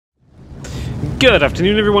Good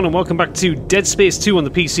afternoon everyone and welcome back to Dead Space 2 on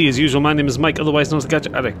the PC as usual. My name is Mike, otherwise known as the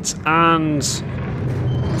Gadget Addict, and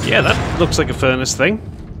yeah, that looks like a furnace thing.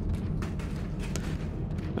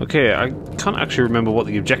 Okay, I can't actually remember what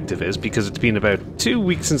the objective is because it's been about 2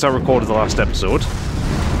 weeks since I recorded the last episode.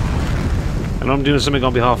 And I'm doing something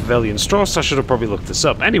on behalf of Ellie and Strauss, I should have probably looked this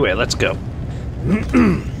up. Anyway, let's go.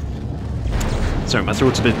 Sorry, my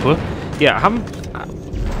throat's a bit poor. Yeah,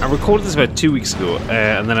 I recorded this about 2 weeks ago,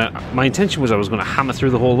 and then my intention was I was going to hammer through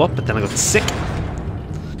the whole lot, but then I got sick.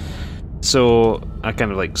 So I kind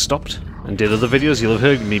of like stopped and did other videos. You'll have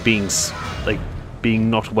heard me being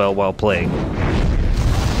not well while playing.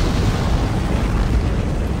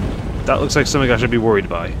 That looks like something I should be worried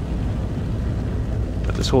by.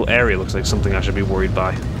 This whole area looks like something I should be worried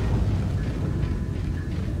by.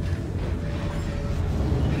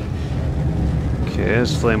 Okay,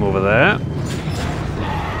 there's flame over there.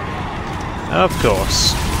 Of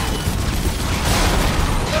course.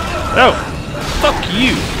 Oh! Fuck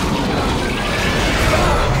you!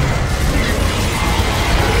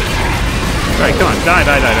 Right, come on. Die,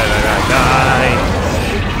 die, die, die, die, die, die!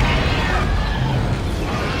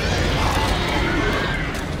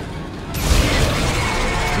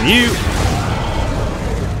 You!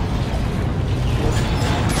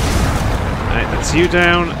 Alright, that's you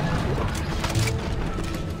down.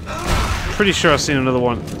 Pretty sure I've seen another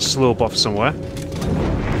one slope off somewhere.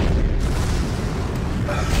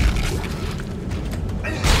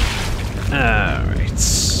 Alright.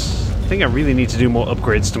 I think I really need to do more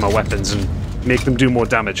upgrades to my weapons and make them do more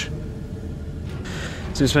damage.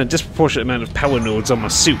 So I spent a disproportionate amount of power nodes on my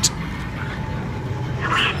suit.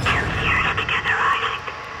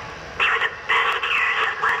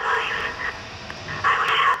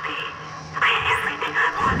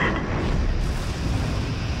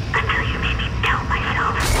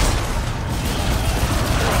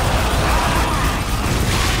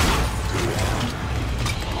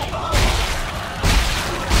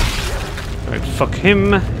 Fuck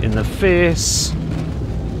him in the face.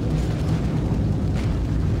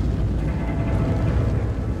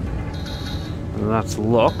 That's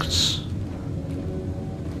locked.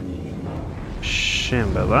 Shame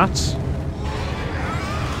about that.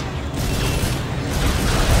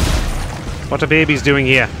 What are babies doing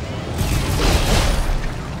here?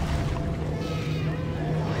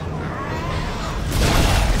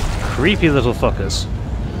 Creepy little fuckers.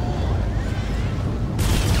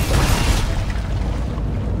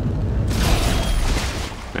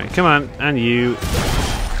 Come on, and you.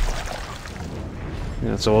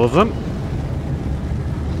 That's all of them.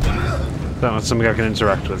 That's not something I can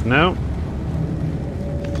interact with. No.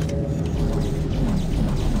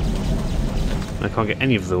 I can't get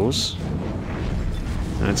any of those.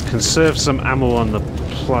 Let's conserve some ammo on the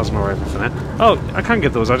plasma rifle for now. Oh, I can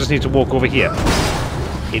get those. I just need to walk over here.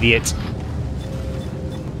 Idiot.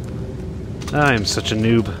 I am such a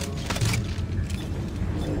noob.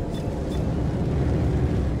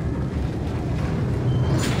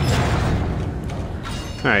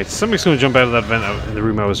 Alright, somebody's going to jump out of that vent in the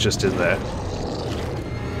room I was just in there.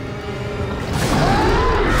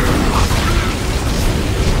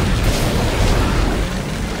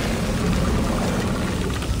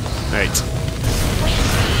 Alright.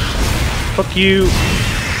 Fuck you!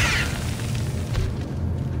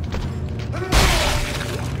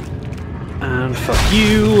 And fuck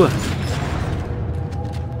you!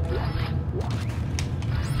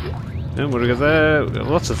 And what do we got there? We've got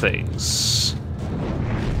lots of things.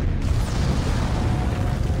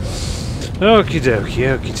 Okie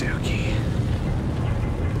dokie, okie dokie.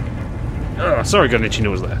 Oh, sorry, got an itchy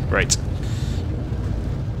nose there. Right.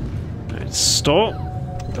 Alright, store.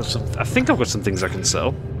 I think I've got some things I can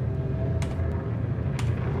sell.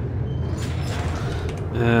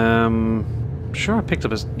 Sure I picked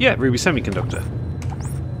up a... Yeah, ruby semiconductor.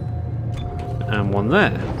 And one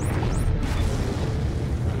there.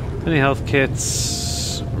 Any health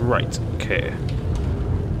kits? Right, okay.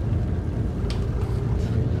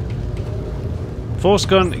 Force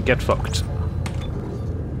gun, get fucked.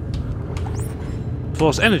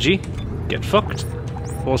 Force energy, get fucked.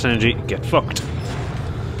 Force energy, get fucked.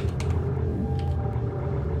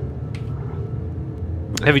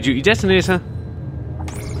 Heavy duty detonator,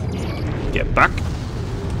 get back.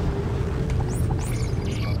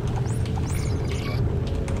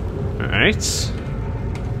 Alright.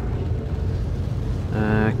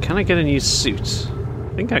 Can I get a new suit?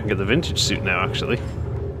 I think I can get the vintage suit now, actually.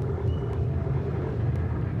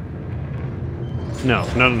 No,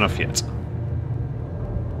 not enough yet.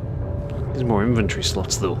 There's more inventory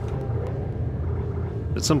slots, though.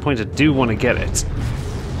 At some point I do want to get it.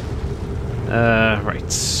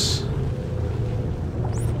 Right.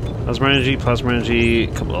 plasma energy, a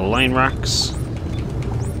couple of line racks.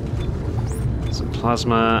 Some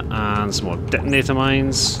plasma and some more detonator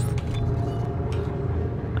mines.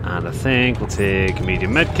 And I think we'll take a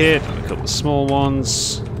medium medkit and a couple of small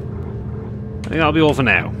ones. I think that'll be all for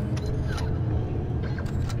now.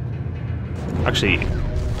 Actually,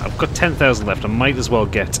 I've got 10,000 left. I might as well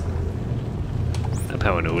get a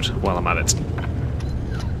power node while I'm at it.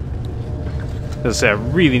 As I say, I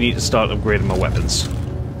really need to start upgrading my weapons.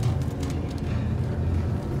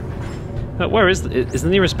 Where is the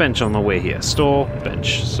nearest bench on my way here? Store,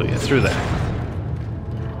 bench. So yeah, through there.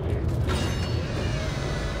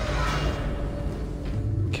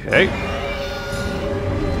 Okay.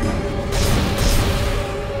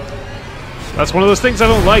 That's one of those things I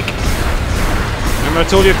don't like. Remember I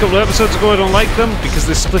told you a couple of episodes ago I don't like them because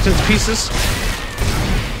they split into pieces?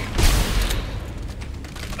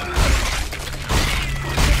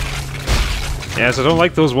 Yes, I don't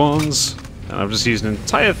like those ones. And I've just used an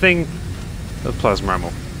entire thing of plasma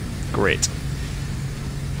ammo. Great.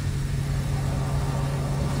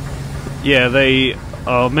 Yeah, they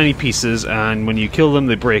are many pieces, and when you kill them,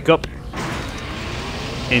 they break up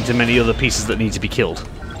into many other pieces that need to be killed.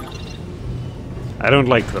 I don't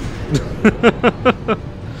like them.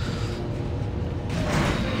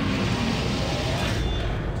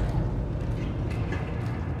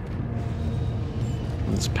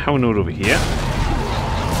 There's a power node over here.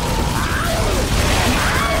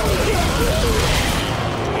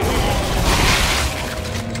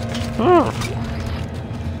 Oh.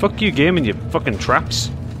 Fuck you, game, and your fucking traps.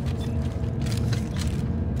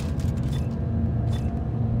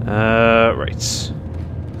 Right.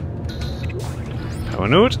 Power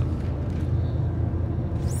node.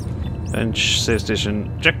 Bench, save station,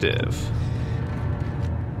 objective.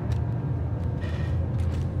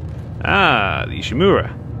 Ah, the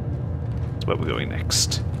Ishimura. That's where we're going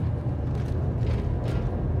next.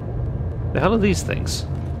 The hell are these things?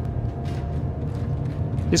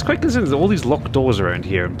 It's quite concerning that all these locked doors around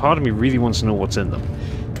here, and part of me really wants to know what's in them.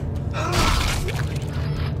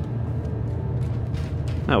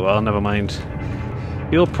 Oh well, never mind.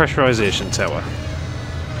 Fuel pressurization tower.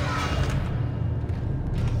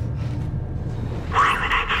 Why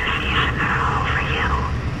would I choose to use an arrow over you?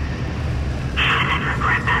 Should I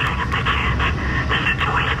regret passing up the chance? This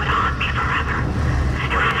choice would haunt me forever.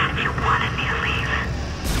 It was as if you wanted me to leave.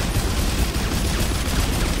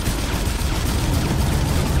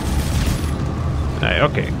 Right,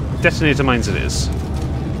 okay. Detonator mines it is.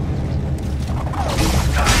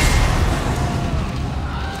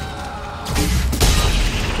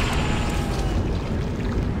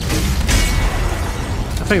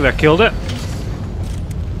 I think that killed it.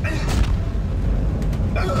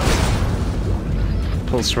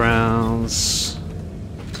 Pulse rounds.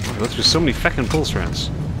 Oh, I go through so many feckin' pulse rounds.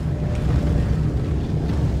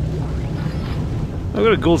 I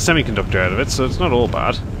got a gold semiconductor out of it, so it's not all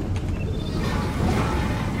bad.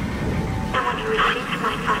 And when you received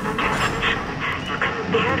my final transmission, you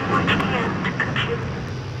couldn't bear to watch the end compute.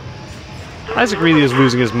 Isaac really is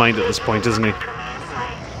losing his mind at this point, isn't he? Deep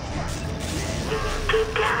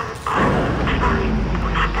down, all was fine.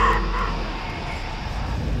 What's that?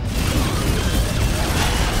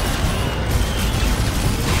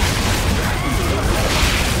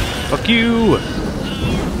 Fuck you!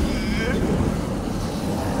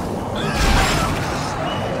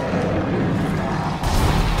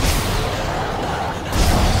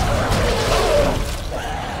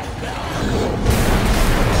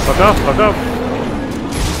 Fuck off, fuck off!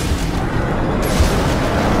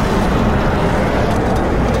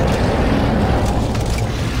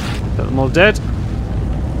 Got them all dead? I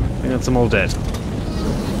think that's them all dead.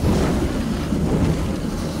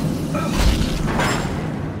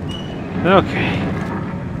 Okay.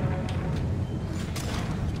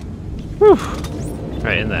 Whew.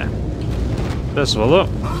 Right in there. First of all, though,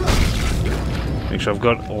 make sure I've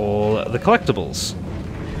got all the collectibles.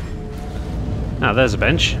 Ah, there's a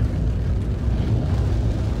bench.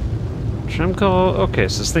 Tram call. Okay,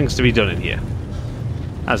 so there's things to be done in here.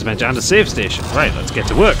 There's a bench and a save station. Right, let's get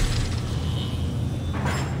to work.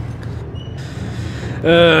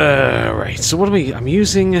 Right, so what am I'm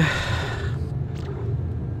using...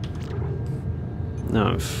 No,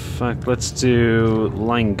 in fact, let's do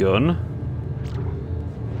line gun.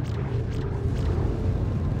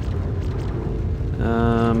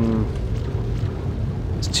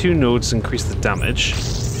 There's 2 nodes to increase the damage.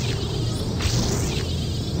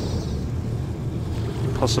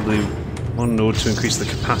 Possibly 1 node to increase the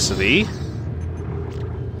capacity.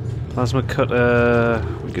 Plasma cutter.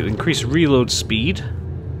 We could increase reload speed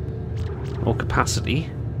or capacity.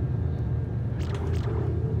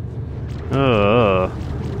 Oh.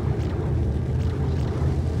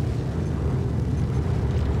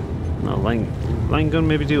 No, line gun,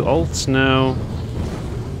 maybe do ults? No.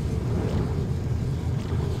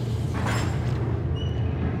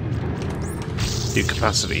 Do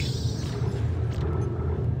capacity.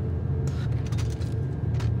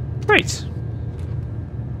 Right.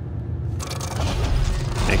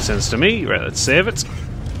 Makes sense to me. Right, let's save it.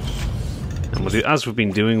 And we'll do as we've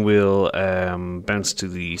been doing, we'll bounce to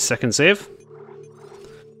the second save.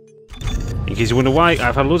 In case you wonder why,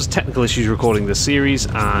 I've had loads of technical issues recording this series,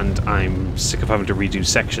 and I'm sick of having to redo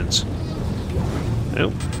sections.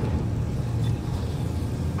 Nope.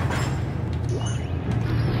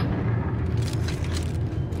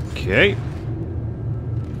 Okay.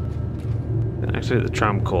 Activate the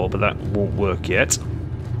tram core, but that won't work yet.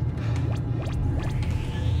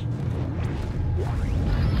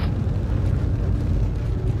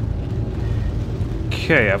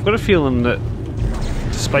 Okay, I've got a feeling that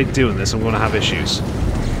despite doing this, I'm going to have issues.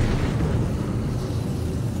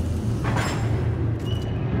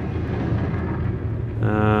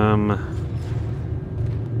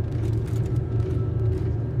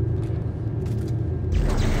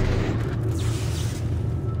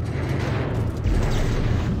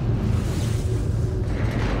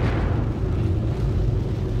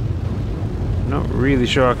 Not really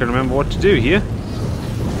sure I can remember what to do here.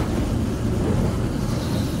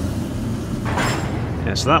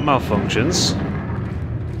 Yeah, so that malfunctions.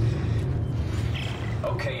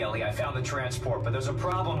 Okay, Ellie, I found the transport, but there's a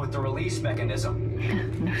problem with the release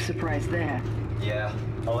mechanism. No surprise there. Yeah,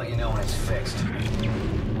 I'll let you know when it's fixed.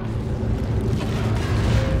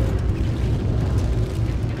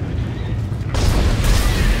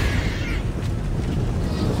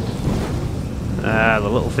 Ah, the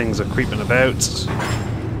little things are creeping about.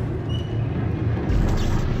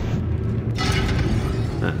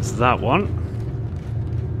 That's that one.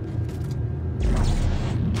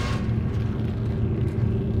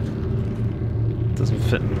 Doesn't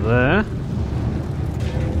fit in there.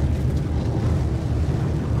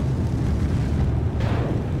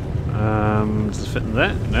 Does it fit in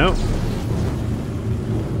there? No.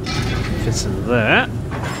 Fits in there.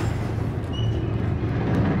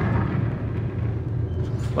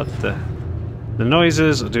 What the? The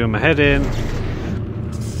noises are doing my head in.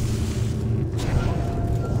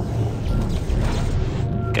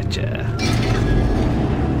 Gotcha.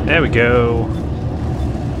 There we go.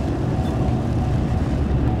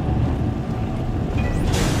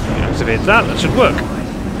 Activate that, that should work.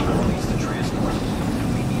 Release the transport.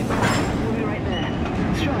 Meet me at the... We'll be right there.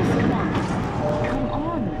 Strauss, come on. Come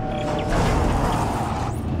on.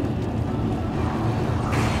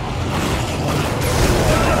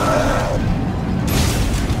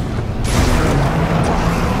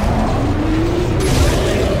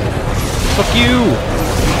 Fuck you!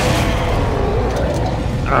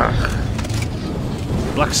 Ugh.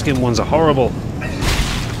 Black skin ones are horrible.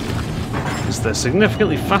 Because they're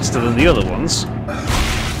significantly faster than the other ones.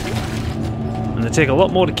 And they take a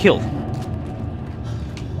lot more to kill.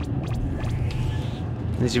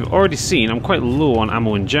 As you've already seen, I'm quite low on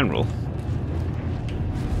ammo in general.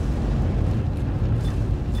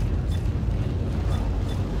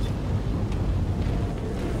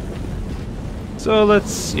 So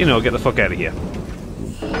let's, you know, get the fuck out of here.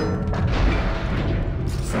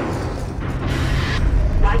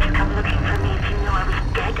 Why'd you come looking for me if you knew I was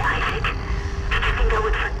dead, Isaac? Did you think I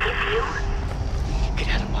would forgive you? Get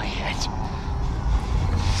out of my head.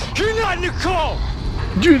 You're not Nicole!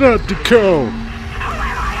 You're not Nicole!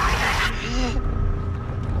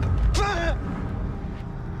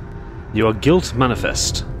 Your guilt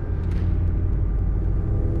manifest.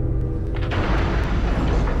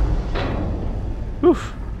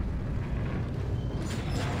 Oof.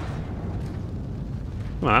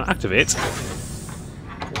 Come on, activate.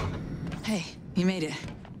 Hey, you made it.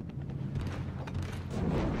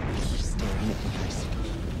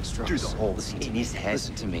 Through the holes in his head.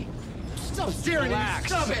 Listen to me. Stop staring at me!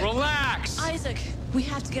 Stop it! Relax! Isaac, we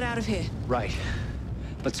have to get out of here. Right.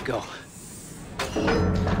 Let's go.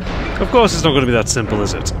 Of course it's not going to be that simple,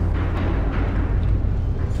 is it?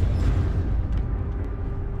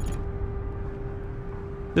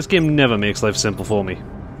 This game never makes life simple for me.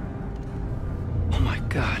 Oh my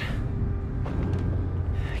god.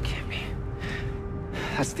 It can't be.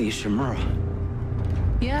 That's the Ishimura.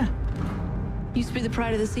 Yeah. Used to be the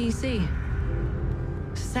pride of the CEC.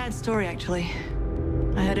 It's a sad story, actually.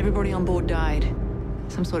 I heard everybody on board died.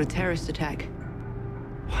 Some sort of terrorist attack.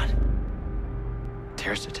 What?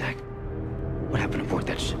 Terrorist attack? What happened aboard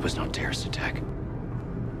that ship was no terrorist attack.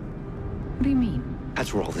 What do you mean?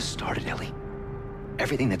 That's where all this started, Ellie.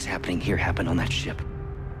 Everything that's happening here happened on that ship.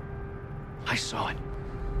 I saw it.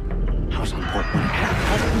 I was on board when it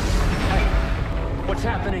happened. Hey, what's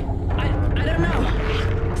happening? I don't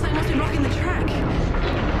know. Something must be blocking the track.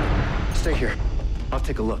 Stay here. I'll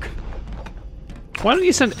take a look. Why don't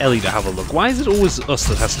you send Ellie to have a look? Why is it always us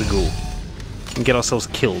that has to go and get ourselves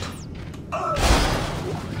killed?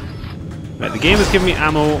 Right, the game has given me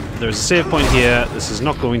ammo. There's a save point here. This is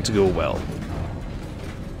not going to go well.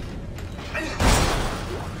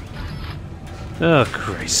 Oh,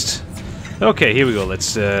 Christ. Okay, here we go.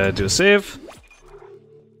 Let's do a save.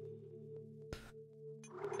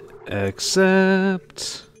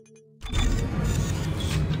 Accept.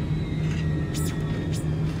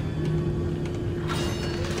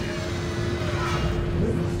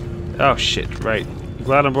 Oh shit, right. I'm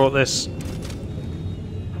glad I brought this.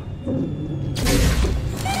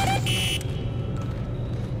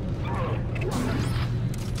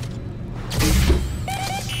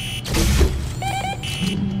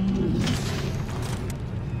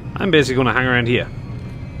 I'm basically going to hang around here.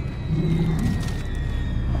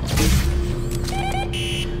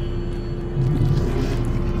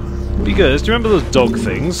 Because, do you remember those dog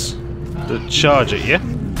things that charge at you?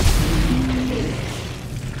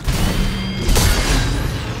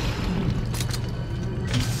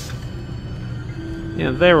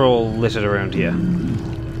 Yeah, they're all littered around here.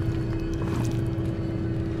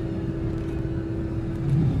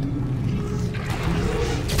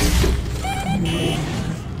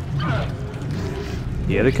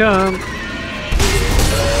 Here they come.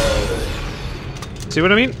 See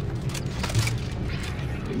what I mean?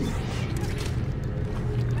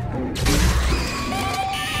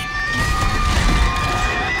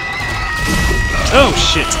 Oh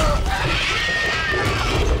shit!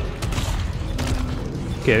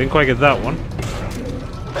 Okay, I didn't quite get that one.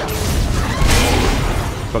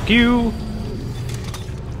 Fuck you!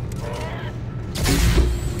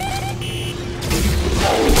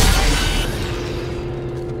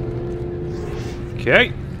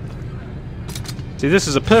 Okay. See, this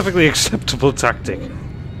is a perfectly acceptable tactic.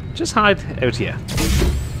 Just hide out here.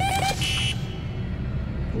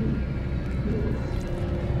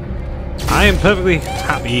 I am perfectly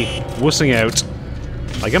happy wussing out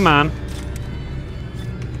like a man.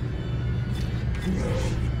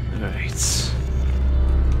 Alright.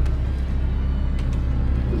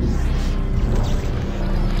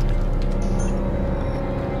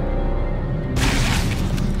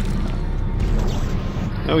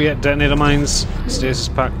 Oh yeah, detonator mines, stasis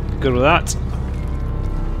pack, good with that.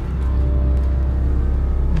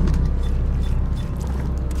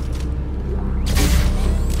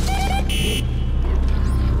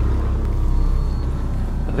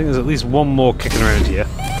 I think there's at least one more kicking around here.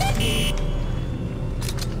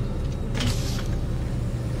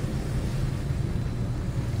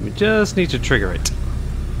 We just need to trigger it.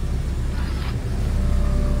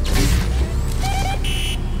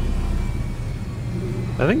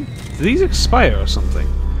 I think, do these expire or something?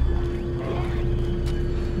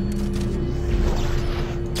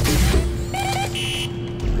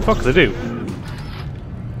 Fuck, they do.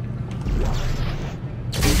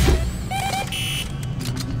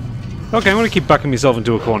 Okay, I'm gonna keep backing myself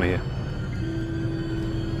into a corner here.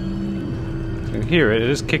 I can hear it, it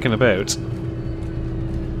is kicking about.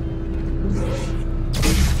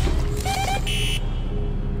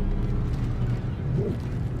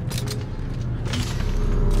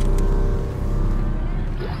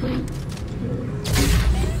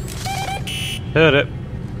 Heard it.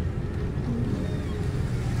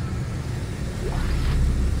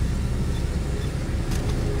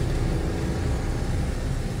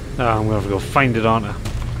 Oh, I'm gonna have to go find it, aren't I?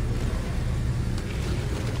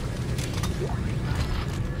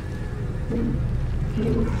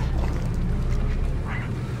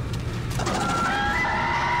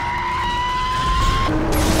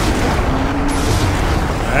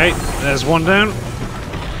 Alright, there's one down.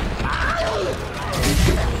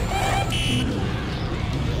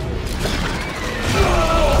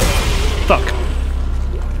 Fuck.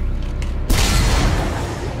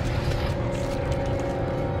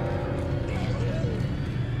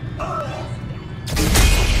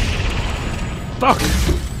 Fuck!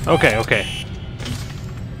 Okay, okay.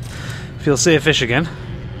 Feel safe-ish again.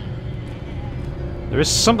 There is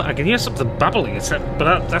something. I can hear something babbling,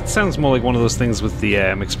 but that sounds more like one of those things with the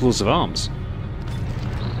explosive arms.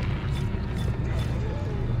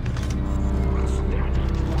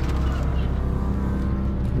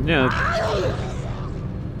 Yeah.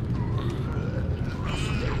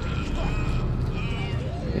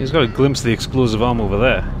 He's got a glimpse of the explosive arm over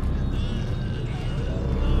there.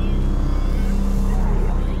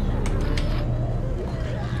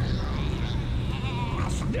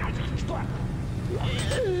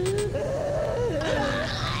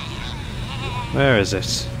 Where is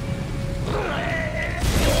it?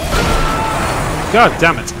 God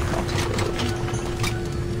damn it!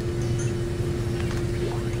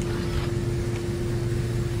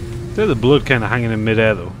 There's the blood kind of hanging in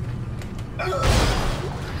midair though.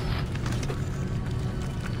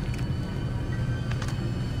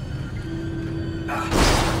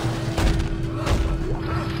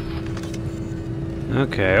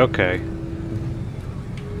 Okay, okay.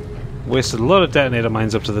 Wasted a lot of detonator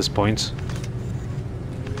mines up to this point.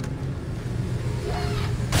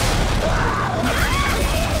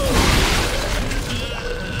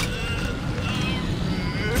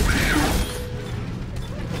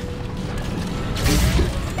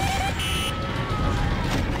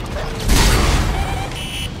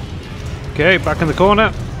 Okay, back in the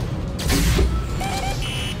corner.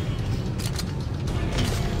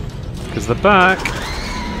 Because the back.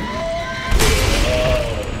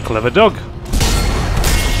 Clever dog.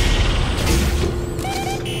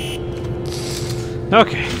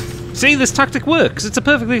 Okay. See, this tactic works. It's a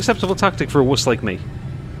perfectly acceptable tactic for a wuss like me.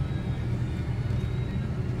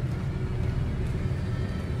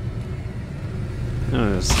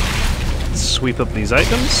 Let's sweep up these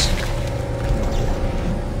items.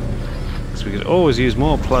 Because we could always use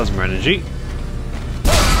more plasma energy.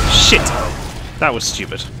 Shit! That was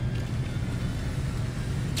stupid.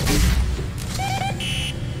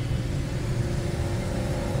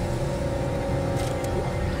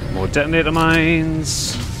 More detonator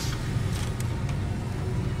mines.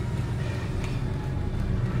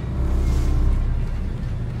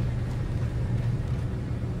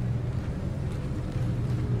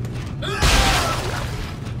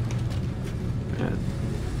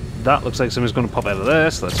 That looks like something's going to pop out of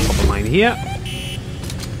there, so let's pop a mine here.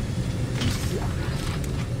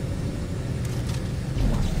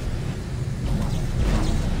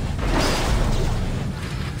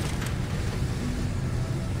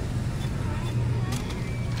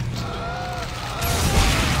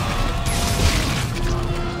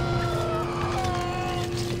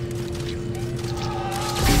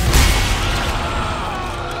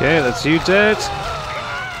 Okay, that's you dead.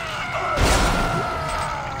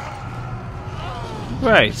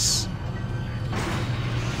 Right.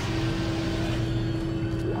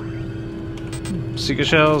 Seeker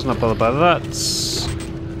shells, not bothered by that.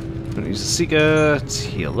 Don't use the seeker to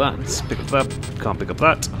heal that. Pick up that. Can't pick up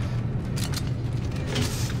that.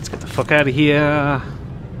 Let's get the fuck out of here.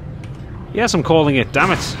 Yes, I'm calling it,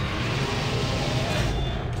 damn it.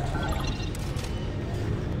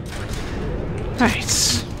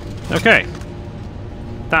 Right. Okay.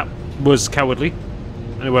 That was cowardly.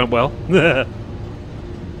 And it went well.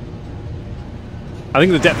 I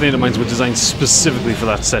think the detonator mines were designed specifically for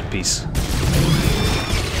that set piece.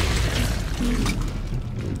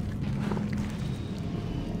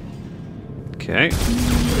 Okay.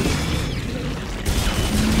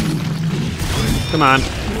 Come on.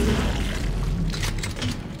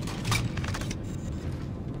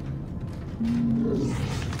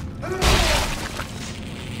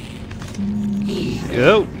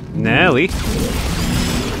 Oh, Nelly.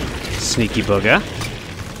 Sneaky bugger.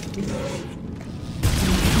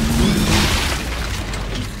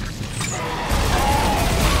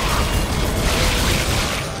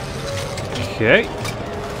 Okay.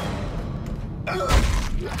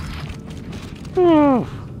 Oh.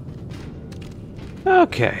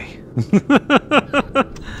 Okay.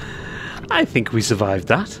 I think we survived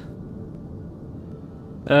that.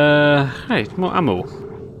 Right, more ammo.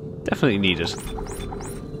 Definitely needed.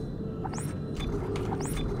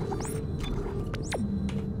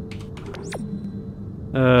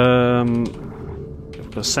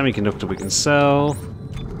 We've got a semiconductor we can sell.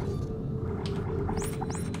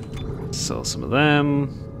 Sell some of them.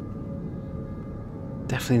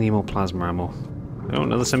 Definitely need more plasma ammo. Oh,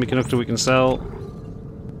 another semiconductor we can sell.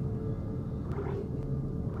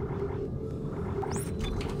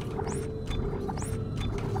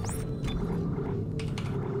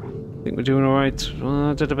 Think we're doing alright.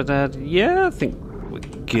 Yeah, I think we're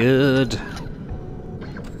good.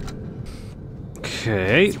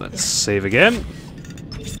 Okay, let's save again.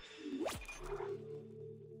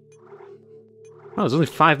 Oh, there's only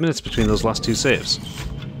 5 minutes between those last two saves.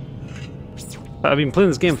 But I've been playing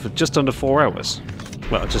this game for just under 4 hours.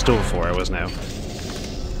 Well, just over 4 hours now.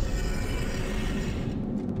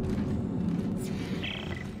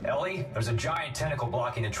 Ellie, there's a giant tentacle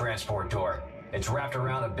blocking the transport door. It's wrapped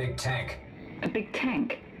around a big tank. A big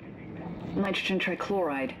tank? Nitrogen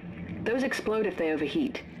trichloride. Those explode if they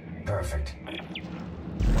overheat. Perfect.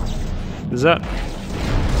 Is that...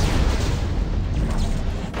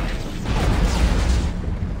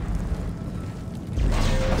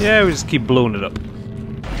 Yeah, we just keep blowing it up.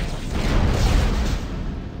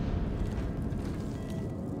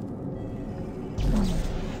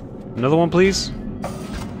 Another one, please.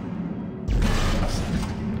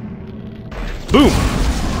 Boom!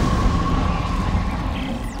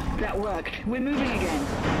 That worked. We're moving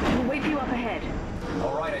again. We'll wait for you up ahead.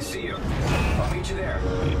 All right, I see you. I'll meet you there.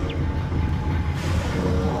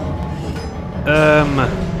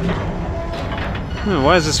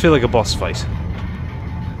 Why does this feel like a boss fight?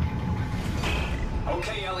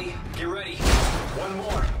 Okay, Ellie, get ready. One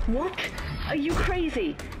more. What? Are you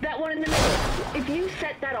crazy? That one in the middle. If you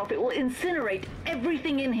set that off, it will incinerate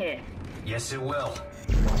everything in here. Yes, it will.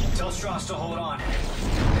 Tell Strauss to hold on.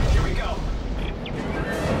 Here we go.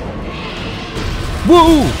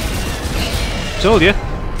 Whoa! Told ya.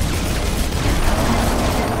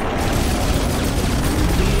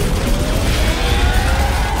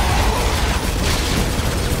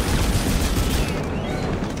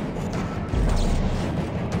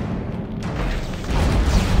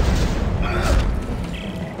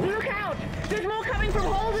 Look out! There's more coming from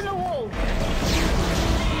holes in the wall.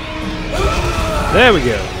 There we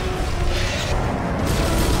go.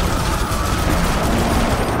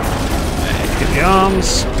 Get the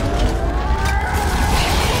arms.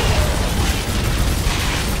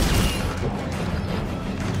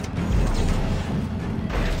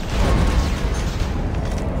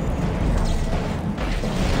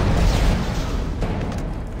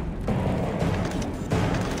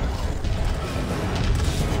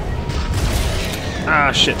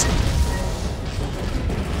 Ah, shit.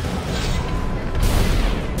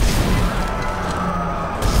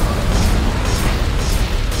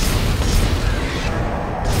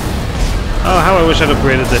 Oh, how I wish I'd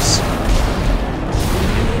upgraded this.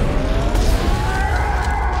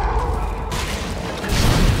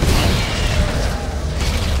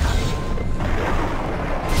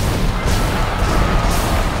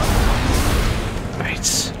 Right.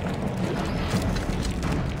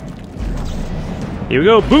 Here we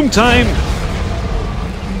go, boom time!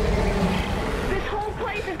 This whole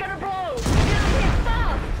place is gonna blow. Get up here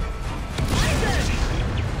fast. Isaac!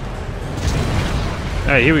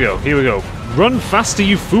 Alright, here we go, here we go. Run faster,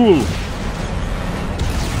 you fool!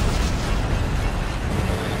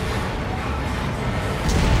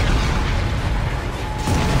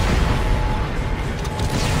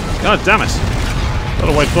 God damn it! A lot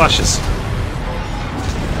of white flashes.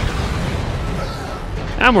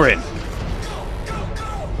 And we're in.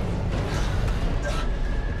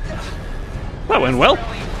 That went well.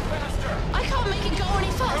 I can't make it go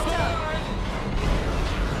any faster.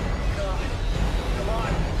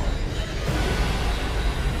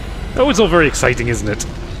 Oh, it's all very exciting, isn't it?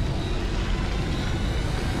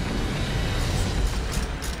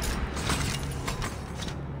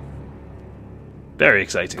 Very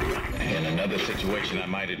exciting. In another situation, I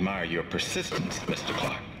might admire your persistence, Mr.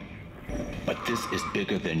 Clark. But this is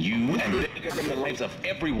bigger than you and bigger than the lives of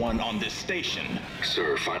everyone on this station.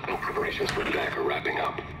 Sir, final preparations for attack are wrapping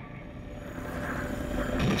up.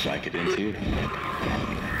 Looks like it ends here.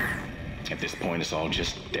 At this point, it's all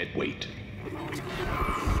just dead weight.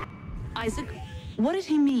 Isaac, what did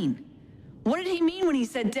he mean? What did he mean when he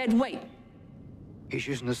said dead weight? He's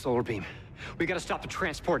using the solar beam. We gotta stop the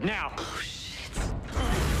transport now. Oh, shit.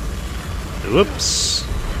 Whoops.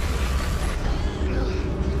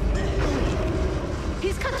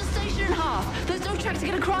 He's cut the station in half. There's no track to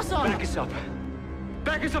get across on. Back us up.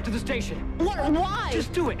 Back us up to the station. What? Why?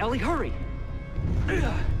 Just do it, Ellie. Hurry.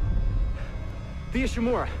 The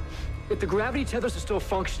Ishimura. If the gravity tethers are still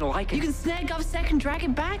functional, I can... You can snag Govsec and drag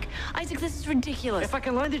it back? Isaac, this is ridiculous. If I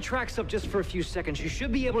can line the tracks up just for a few seconds, you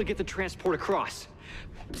should be able to get the transport across.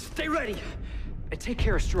 Stay ready. And take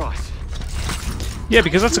care of Strauss. Yeah,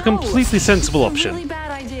 because that's a completely sensible It's a option. really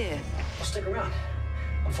bad idea. Well, stick around.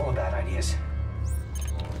 I'm full of bad ideas.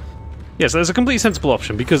 Yes, that's a completely sensible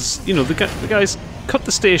option because, you know, the guys cut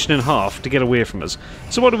the station in half to get away from us.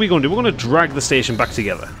 So what are we going to do? We're going to drag the station back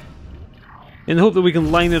together. In the hope that we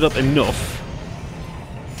can line it up enough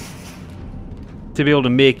to be able to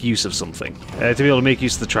make use of something. To be able to make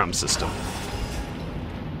use of the tram system.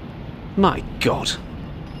 My god.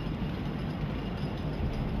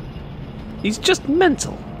 He's just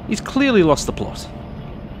mental. He's clearly lost the plot.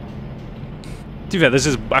 To be fair, this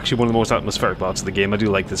is actually one of the most atmospheric parts of the game. I do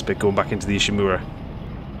like this bit, going back into the Ishimura.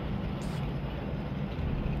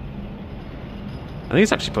 I think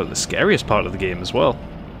it's actually probably the scariest part of the game as well.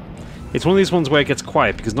 It's one of these ones where it gets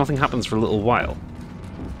quiet because nothing happens for a little while.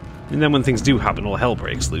 And then when things do happen, all hell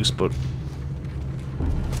breaks loose, but...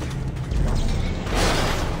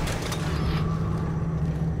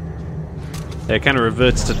 yeah, it kind of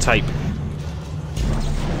reverts to type.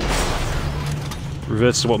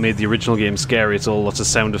 reverts to what made the original game scary. It's all lots of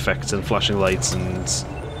sound effects and flashing lights and it's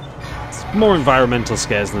more environmental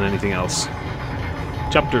scares than anything else.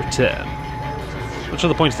 Chapter 10. Not sure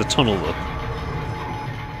the point of the tunnel though.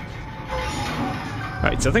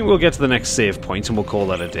 Right, so I think we'll get to the next save point and we'll call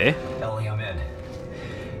that a day. Ellie, I'm in.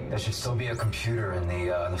 There should still be a computer in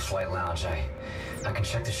the flight lounge. I can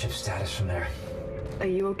check the ship's status from there. Are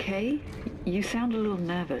you okay? You sound a little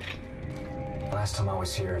nervous. Last time I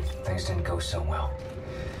was here, things didn't go so well.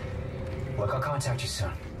 Look, I'll contact you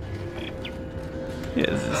soon.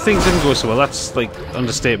 Yeah, things didn't go so well. That's like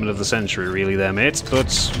understatement of the century, really, there, mates. But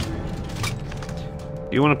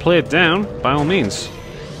you want to play it down, by all means.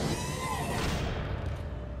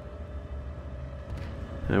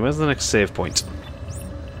 Now, where's the next save point?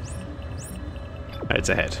 It's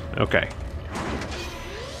ahead. Okay.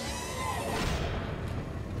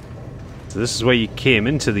 So this is where you came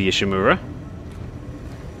into the Ishimura,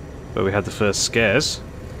 where we had the first scares.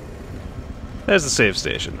 There's the save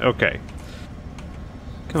station. Okay.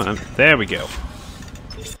 Come on. There we go.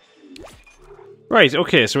 Right,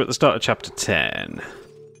 okay, so we're at the start of Chapter 10.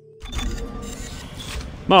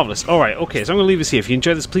 Marvellous. Alright, okay, so I'm going to leave this here. If you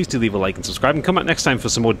enjoyed this, please do leave a like and subscribe, and come back next time for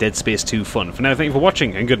some more Dead Space 2 fun. For now, thank you for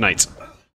watching, and good night.